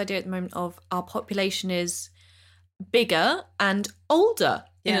have this idea at the moment of our population is bigger and older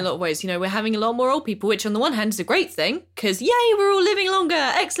in a lot of ways. You know, we're having a lot more old people, which on the one hand is a great thing because yay, we're all living longer,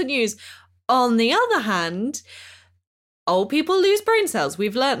 excellent news. On the other hand, old people lose brain cells.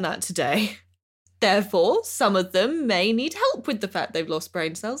 We've learned that today. Therefore, some of them may need help with the fact they've lost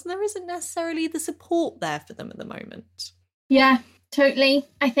brain cells, and there isn't necessarily the support there for them at the moment. Yeah, totally.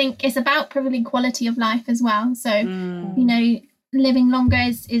 I think it's about probably quality of life as well. So, you know, living longer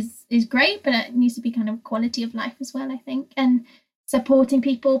is great, but it needs to be kind of quality of life as well, I think. And supporting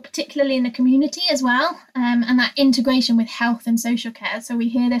people, particularly in the community as well, and that integration with health and social care. So we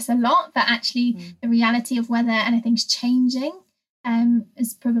hear this a lot, but actually the reality of whether anything's changing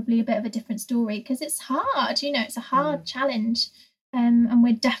is probably a bit of a different story, because it's hard, it's a hard challenge. And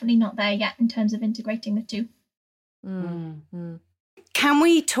we're definitely not there yet in terms of integrating the two. Can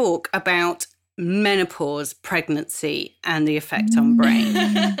we talk about menopause, pregnancy, and the effect on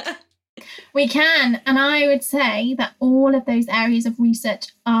brain? We can. And I would say that all of those areas of research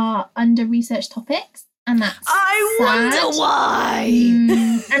are under research topics. And that's I sad. wonder why.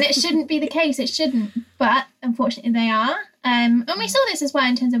 And it shouldn't be the case. It shouldn't. But unfortunately, they are. And we saw this as well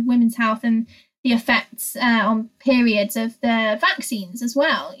in terms of women's health and the effects on periods of the vaccines as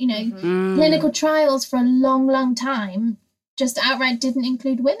well. Clinical trials for a long, long time just outright didn't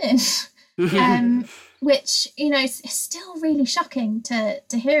include women, which, is still really shocking to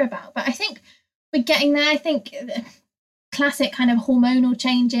hear about. But I think we're getting there. I think the classic kind of hormonal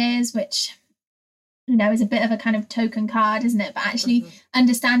changes, which, is a bit of a kind of token card, isn't it? But actually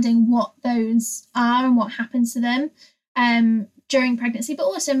understanding what those are and what happens to them during pregnancy, but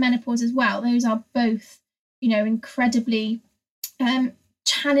also menopause as well. Those are both, incredibly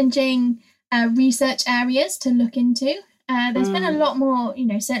challenging research areas to look into. There's been a lot more,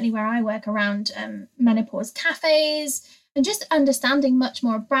 certainly where I work, around menopause cafes and just understanding much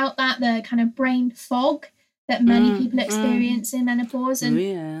more about that, the kind of brain fog that many people experience in menopause,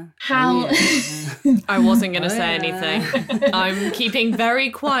 and how... I wasn't going to say anything. I'm keeping very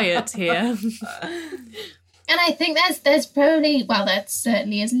quiet here. And I think there's probably, there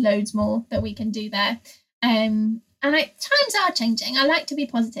certainly is loads more that we can do there. And times are changing. I like to be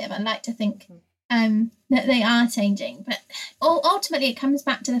positive. I like to think that they are changing. But ultimately, it comes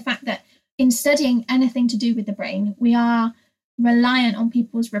back to the fact that in studying anything to do with the brain, we are reliant on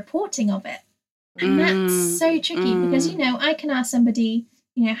people's reporting of it. And that's so tricky because, I can ask somebody,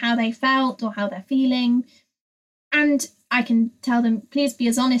 how they felt or how they're feeling. And I can tell them, please be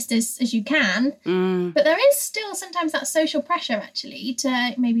as honest as you can. But there is still sometimes that social pressure, actually,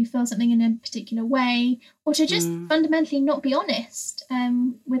 to maybe feel something in a particular way, or to just fundamentally not be honest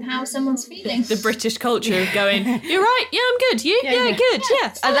with how someone's feeling. The British culture of going, you're right, yeah, I'm good, you? Yeah, good,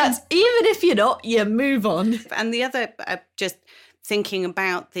 yeah. And that's, even if you're not, you move on. And the other, just thinking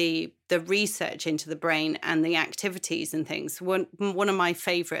about the research into the brain and the activities and things, one of my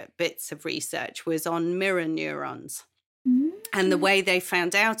favourite bits of research was on mirror neurons. And the way they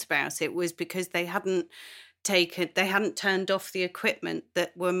found out about it was because they hadn't turned off the equipment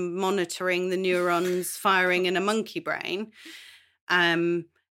that were monitoring the neurons firing in a monkey brain. And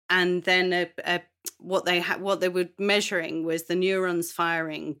then what they were measuring was the neurons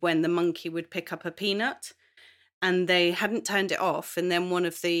firing when the monkey would pick up a peanut. And they hadn't turned it off. And then one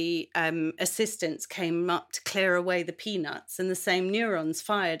of the assistants came up to clear away the peanuts, and the same neurons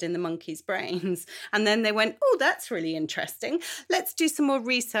fired in the monkey's brains. And then they went, oh, that's really interesting. Let's do some more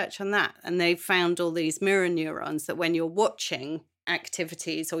research on that. And they found all these mirror neurons that when you're watching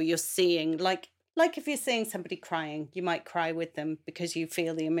activities or you're seeing, like if you're seeing somebody crying, you might cry with them because you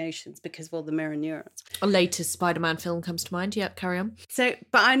feel the emotions because of all the mirror neurons. A latest Spider-Man film comes to mind. Yep, carry on.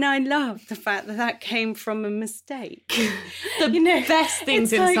 And I love the fact that came from a mistake. The best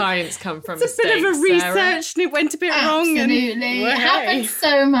things in science come from mistakes. It's a bit of a research and it went a bit wrong. Absolutely. It happens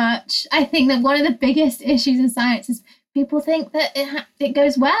so much. I think that one of the biggest issues in science is people think that it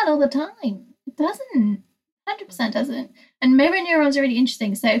goes well all the time. It doesn't. 100% doesn't. And mirror neurons are really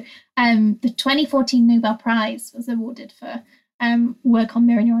interesting. So the 2014 Nobel Prize was awarded for work on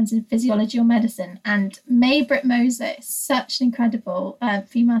mirror neurons in physiology or medicine. And May-Britt Moser is such an incredible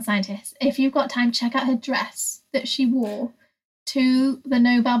female scientist. If you've got time, check out her dress that she wore to the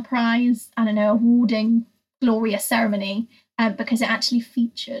Nobel Prize, awarding glorious ceremony, because it actually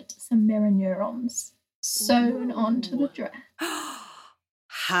featured some mirror neurons sewn onto the dress.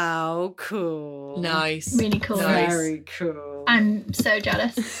 How cool. Nice. Really cool. Nice. Very cool. I'm so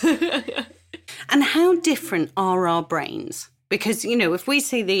jealous. And how different are our brains? Because, if we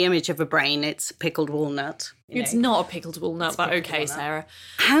see the image of a brain, it's a pickled walnut. It's not a pickled walnut, but okay, Sarah.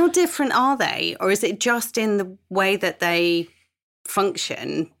 How different are they? Or is it just in the way that they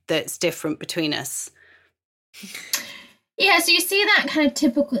function that's different between us? Yeah, so you see that kind of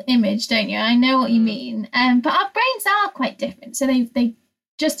typical image, don't you? I know what you mean. But our brains are quite different. So they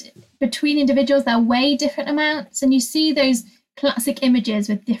just, between individuals, they'll weigh different amounts. And you see those classic images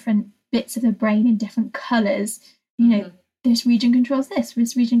with different bits of the brain in different colours. This region controls this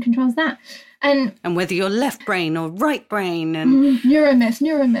region controls that. And whether you're left brain or right brain. And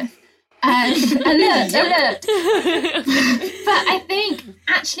Neuromyth. Alert. But I think,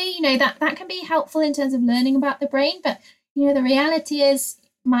 actually, that can be helpful in terms of learning about the brain. But, the reality is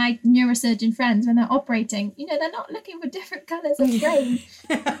my neurosurgeon friends when they're operating, they're not looking for different colours of brain.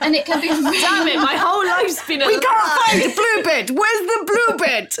 And it can be really... Damn it, my whole life's been a We can't find the blue bit. Where's the blue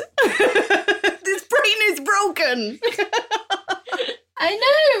bit? This brain is broken. I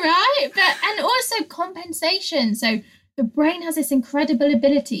know, right? And also compensation. So the brain has this incredible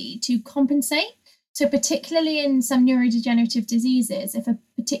ability to compensate. So particularly in some neurodegenerative diseases, if a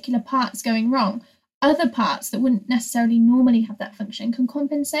particular part's going wrong, other parts that wouldn't necessarily normally have that function can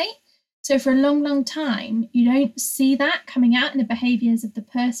compensate. So for a long, long time, you don't see that coming out in the behaviours of the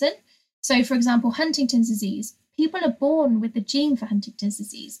person. So for example, Huntington's disease, people are born with the gene for Huntington's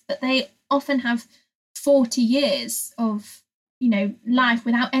disease, but they often have 40 years of, life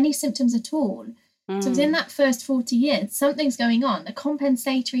without any symptoms at all. So within that first 40 years, something's going on. The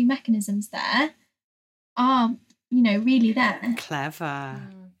compensatory mechanisms there are, really there. Clever.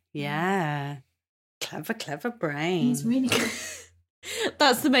 Yeah. Clever brain. It's really good.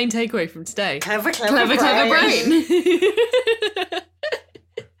 That's the main takeaway from today. Clever brain.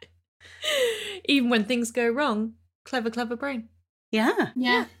 Even when things go wrong, clever brain.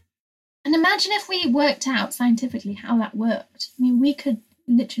 Yeah. And imagine if we worked out scientifically how that worked. I mean, we could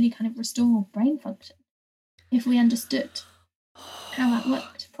literally kind of restore brain function if we understood how that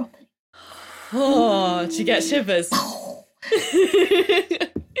worked properly. Oh, do you get shivers?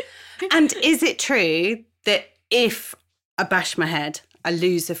 And is it true that if I bash my head, I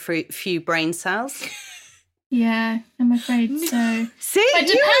lose a few brain cells? Yeah, I'm afraid so. See, But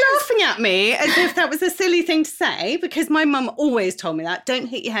you were laughing at me as if that was a silly thing to say, because my mum always told me that. Don't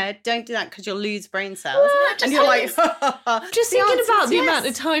hit your head. Don't do that because you'll lose brain cells. Just You're like, Just thinking about the amount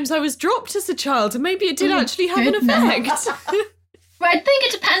of times I was dropped as a child, and maybe it did actually have an effect. Well, I think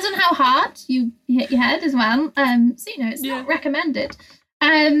it depends on how hard you hit your head as well. So, it's not recommended.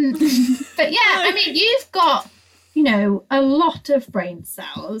 But yeah, I mean, you've got, a lot of brain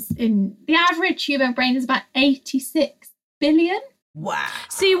cells. In the average human brain is about 86 billion. wow.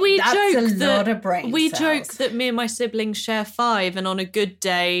 See, we That's joke a lot of brain cells. joke that me and my siblings share 5, and on a good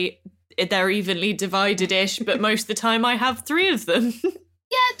day they're evenly divided-ish, but most of the time I have 3 of them.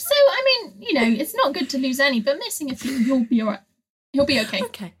 Yeah, so I mean, it's not good to lose any, but missing a few, you'll be all right. You'll be okay.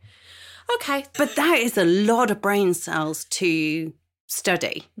 Okay. But that is a lot of brain cells to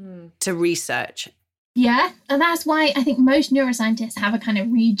study, to research. Yeah, and that's why I think most neuroscientists have a kind of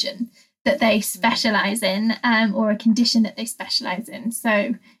region that they specialise in, or a condition that they specialise in.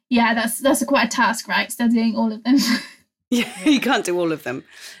 So yeah, that's quite a task, right? Studying all of them. Yeah, you can't do all of them.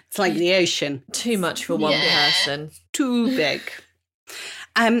 It's like the ocean. Too much for one person. Too big.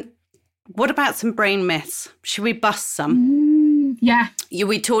 What about some brain myths? Should we bust some? Yeah.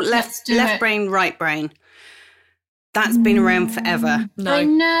 We talk left brain, right brain. That's been around forever. No. I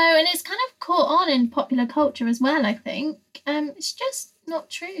know, and it's kind of caught on in popular culture as well, I think. It's just not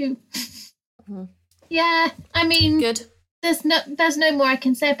true. Yeah, I mean, Good. There's no more I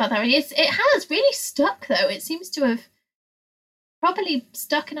can say about that. It has really stuck, though. It seems to have properly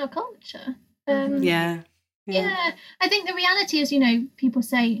stuck in our culture. Yeah. I think the reality is, people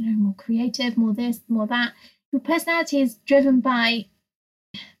say, more creative, more this, more that. Your personality is driven by,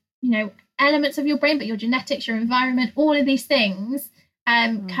 elements of your brain, but your genetics, your environment, all of these things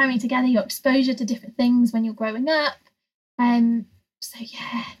coming together, your exposure to different things when you're growing up. So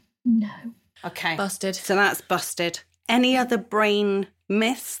yeah, no. Okay. Busted. So that's busted. Any other brain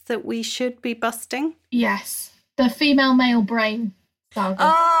myths that we should be busting? Yes. The female-male brain saga.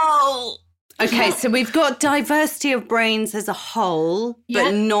 Oh! Okay, so we've got diversity of brains as a whole,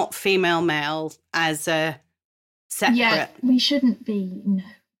 but not female-male as a separate. Yeah, we shouldn't be.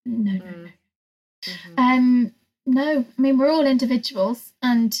 No. No, I mean, we're all individuals,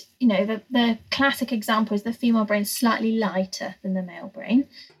 and the classic example is the female brain slightly lighter than the male brain.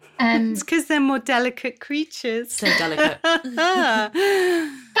 It's because they're more delicate creatures. So delicate. But other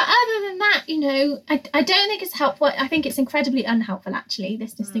than that, I don't think it's helpful. I think it's incredibly unhelpful, actually,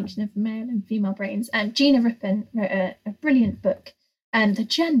 this distinction of male and female brains. Gina Rippon wrote a brilliant book, The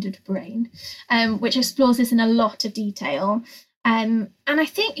Gendered Brain, which explores this in a lot of detail. And I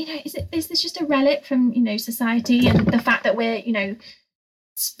think, is this just a relic from, society and the fact that we're,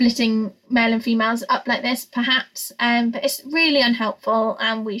 splitting male and females up like this, perhaps. But it's really unhelpful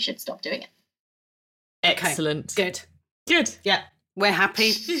and we should stop doing it. Excellent. Good. Yeah. We're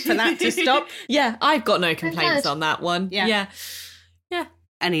happy for that to stop. Yeah, I've got no complaints on that one. Yeah.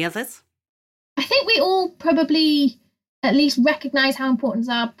 Any others? I think we all probably at least recognise how important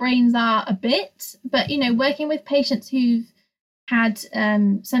our brains are a bit. But, working with patients who've had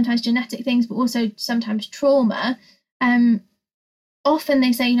sometimes genetic things, but also sometimes trauma, often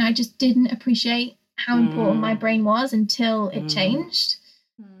they say, I just didn't appreciate how important my brain was until it changed.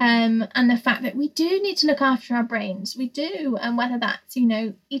 And the fact that we do need to look after our brains. We do. And whether that's,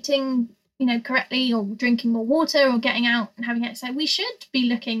 eating, correctly, or drinking more water, or getting out and having exercise, we should be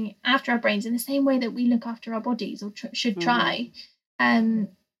looking after our brains in the same way that we look after our bodies, or should try. So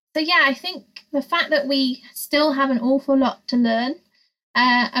yeah, I think the fact that we still have an awful lot to learn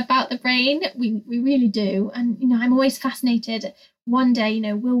about the brain, we really do. And, I'm always fascinated. One day,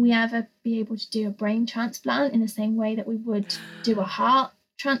 will we ever be able to do a brain transplant in the same way that we would do a heart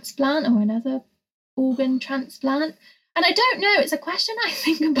transplant or another organ transplant? And I don't know. It's a question I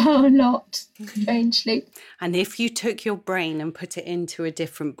think about a lot, strangely. And if you took your brain and put it into a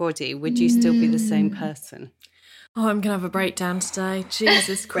different body, would you still be the same person? Oh, I'm going to have a breakdown today.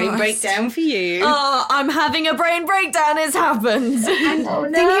 Jesus Christ. Brain breakdown for you. Oh, I'm having a brain breakdown. It's happened.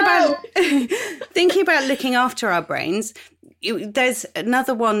 Thinking about looking after our brains, there's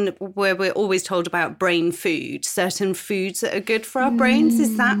another one where we're always told about brain food, certain foods that are good for our brains.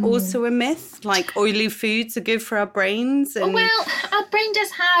 Is that also a myth? Like oily foods are good for our brains? And... Well, our brain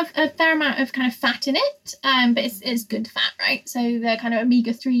does have a fair amount of kind of fat in it, but it's good fat, right? So the kind of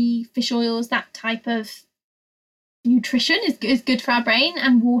omega-3 fish oils, that type of nutrition is good for our brain,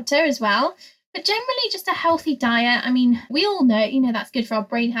 and water as well. But generally just a healthy diet. I mean, we all know, that's good for our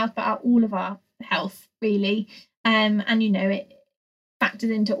brain health, but all of our health, really. And, it factors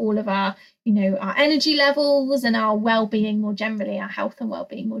into all of our, our energy levels and our well-being more generally, our health and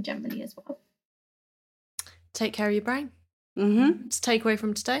well-being more generally as well. Take care of your brain. Mm-hmm. It's takeaway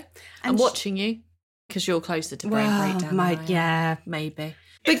from today. I'm watching you because you're closer to brain breakdown. Yeah, maybe.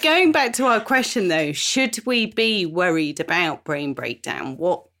 But going back to our question, though, should we be worried about brain breakdown?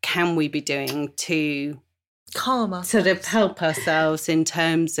 What can we be doing to calm ourselves, sort of help ourselves in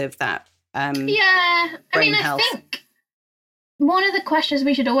terms of that? I think one of the questions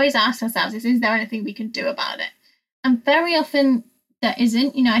we should always ask ourselves is there anything we can do about it? And very often there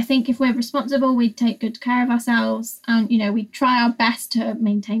isn't. I think if we're responsible, we take good care of ourselves, and, we try our best to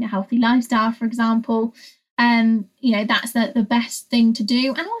maintain a healthy lifestyle, for example. That's the best thing to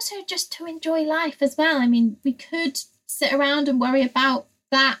do. And also just to enjoy life as well. I mean, we could sit around and worry about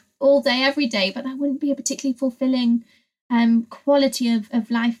that all day, every day, but that wouldn't be a particularly fulfilling quality of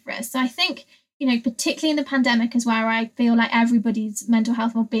life for us. So I think, particularly in the pandemic is where I feel like everybody's mental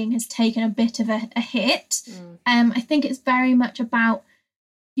health well-being has taken a bit of a hit. I think it's very much about,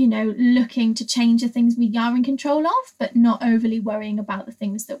 looking to change the things we are in control of, but not overly worrying about the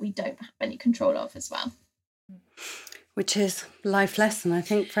things that we don't have any control of as well. Which is life lesson, I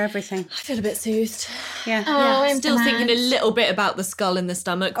think, for everything. I feel a bit soothed. Yeah. Oh, I'm still thinking a little bit about the skull in the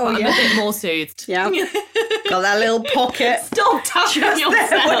stomach, but I'm a bit more soothed. Yeah. Got that little pocket. Stop touching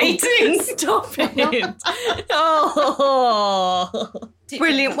yourself. Waiting. Stop it. Oh.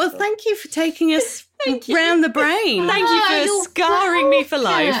 Brilliant. Well, thank you for taking us round the brain. Thank you for scarring me for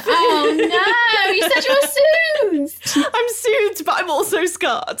life. Oh, no. You said you were soothed. I'm soothed, but I'm also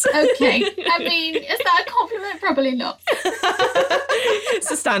scarred. Okay. I mean, is that a compliment? Probably not.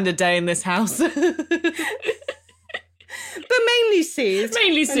 It's a standard day in this house. But mainly soothed.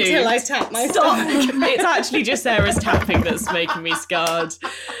 Until I tap my stomach. It's actually just Sarah's tapping that's making me scarred.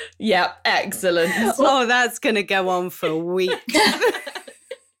 Yep, excellent. Oh, that's going to go on for weeks.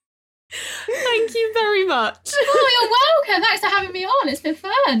 Thank you very much. Oh, you're welcome. Thanks for having me on. It's been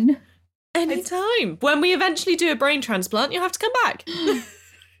fun. Anytime. When we eventually do a brain transplant, you'll have to come back.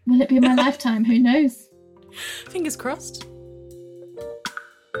 Will it be in my lifetime? Who knows? Fingers crossed.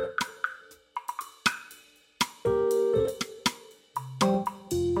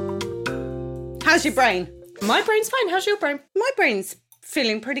 How's your brain? My brain's fine. How's your brain? My brain's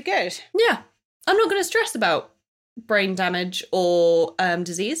feeling pretty good. Yeah. I'm not going to stress about brain damage or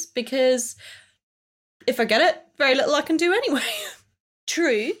disease, because if I get it, very little I can do anyway.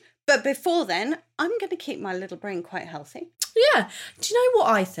 True. But before then, I'm going to keep my little brain quite healthy. Yeah. Do you know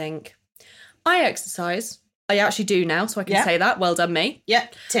what I think? I exercise. I actually do now, so I can say that. Well done, me.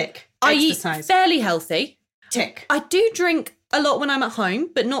 Yep. Tick. I Exercise. eat fairly healthy. Tick. I do drink a lot when I'm at home,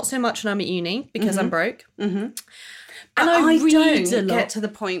 but not so much when I'm at uni because I'm broke. Mm-hmm. And I read don't a lot. get to the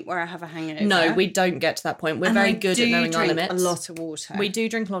point where I have a hangover. No, we don't get to that point. We're very good at knowing our limits. A lot of water. We do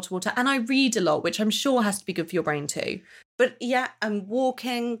drink a lot of water, and I read a lot, which I'm sure has to be good for your brain too. But yeah, I'm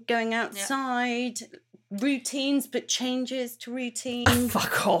walking, going outside, routines, but changes to routines.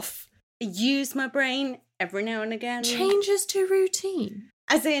 Fuck off. Use my brain every now and again. Changes to routine.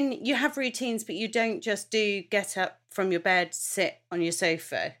 As in, you have routines, but you don't just get up from your bed, sit on your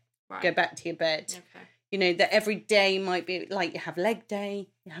sofa, go back to your bed. Okay. You know, that every day might be like you have leg day,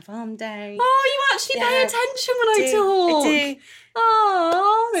 you have arm day. Oh, you actually pay attention when I talk. I do.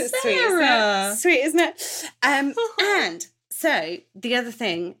 Oh, That's Sarah. Sweet, isn't it? And So the other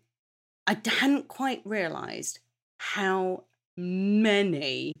thing, I hadn't quite realised how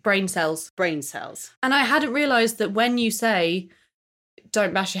many brain cells. And I hadn't realised that when you say,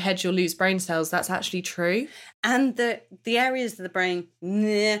 don't bash your head, you'll lose brain cells, that's actually true. And the areas of the brain,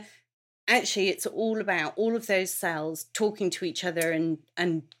 actually, it's all about all of those cells talking to each other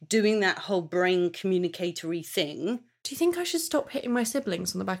and doing that whole brain communicatory thing. Do you think I should stop hitting my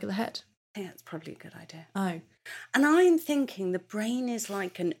siblings on the back of the head? I think that's probably a good idea. Oh. And I'm thinking the brain is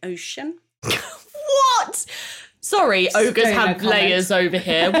like an ocean. What? Sorry, ogres have layers over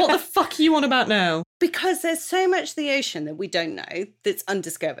here. What the fuck are you on about now? Because there's so much of the ocean that we don't know, that's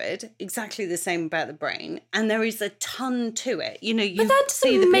undiscovered, exactly the same about the brain, and there is a ton to it. You know, but that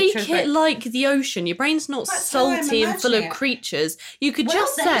doesn't make it like the ocean. Your brain's not salty and full of creatures. You could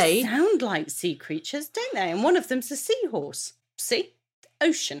just say... They sound like sea creatures, don't they? And one of them's a seahorse. See?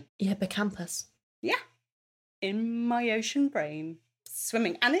 Ocean. Yeah, hippocampus. Yeah. In my ocean brain.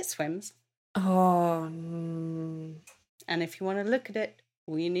 Swimming. And it swims. Oh. And if you want to look at it,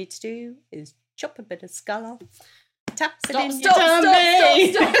 all you need to do is chop a bit of skull off. Tap it in your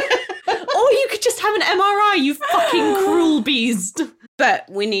tummy. Stop. Or you could just have an MRI, you fucking cruel beast. But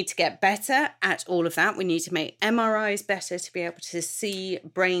we need to get better at all of that. We need to make MRIs better to be able to see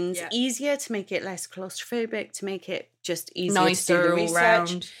brains easier, to make it less claustrophobic, to make it just easier nicer to do the research. All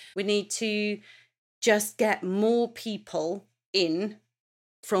round. We need to just get more people in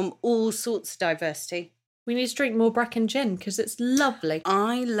from all sorts of diversity. We need to drink more Brecon gin because it's lovely.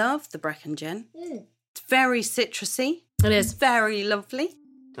 I love the Brecon gin. It's very citrusy. It is. Very lovely.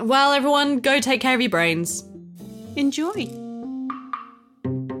 Well, everyone, go take care of your brains. Enjoy.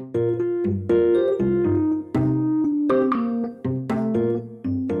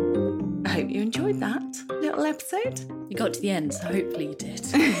 I hope you enjoyed that little episode. You got to the end, so hopefully you did.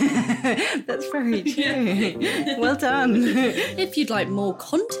 That's very true. Well done. If you'd like more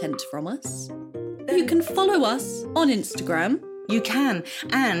content from us, you can follow us on Instagram. You can,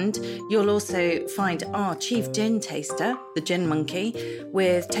 and you'll also find our chief gin taster, the Gin Monkey,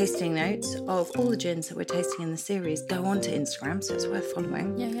 with tasting notes of all the gins that we're tasting in the series. Go on to Instagram, so it's worth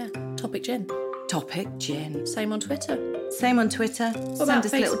following. Yeah. Topic Gin. Topic Gin. Same on Twitter. Same on Twitter. What about Send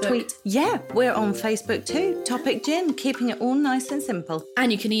us a little tweet. Yeah, we're on Facebook too. Topic Gin, keeping it all nice and simple.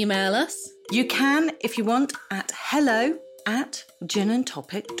 And you can email us. You can, if you want, at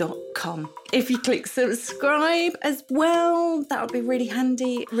hello@ginandtopic.com. If you click subscribe as well, that would be really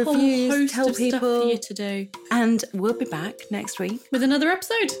handy. Reviews, whole host tell of people. Stuff for you to do. And we'll be back next week with another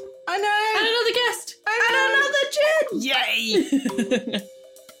episode. I know. And another guest. And another gin. Yay!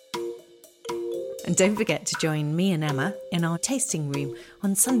 And don't forget to join me and Emma in our tasting room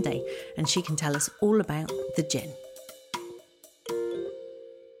on Sunday, and she can tell us all about the gin.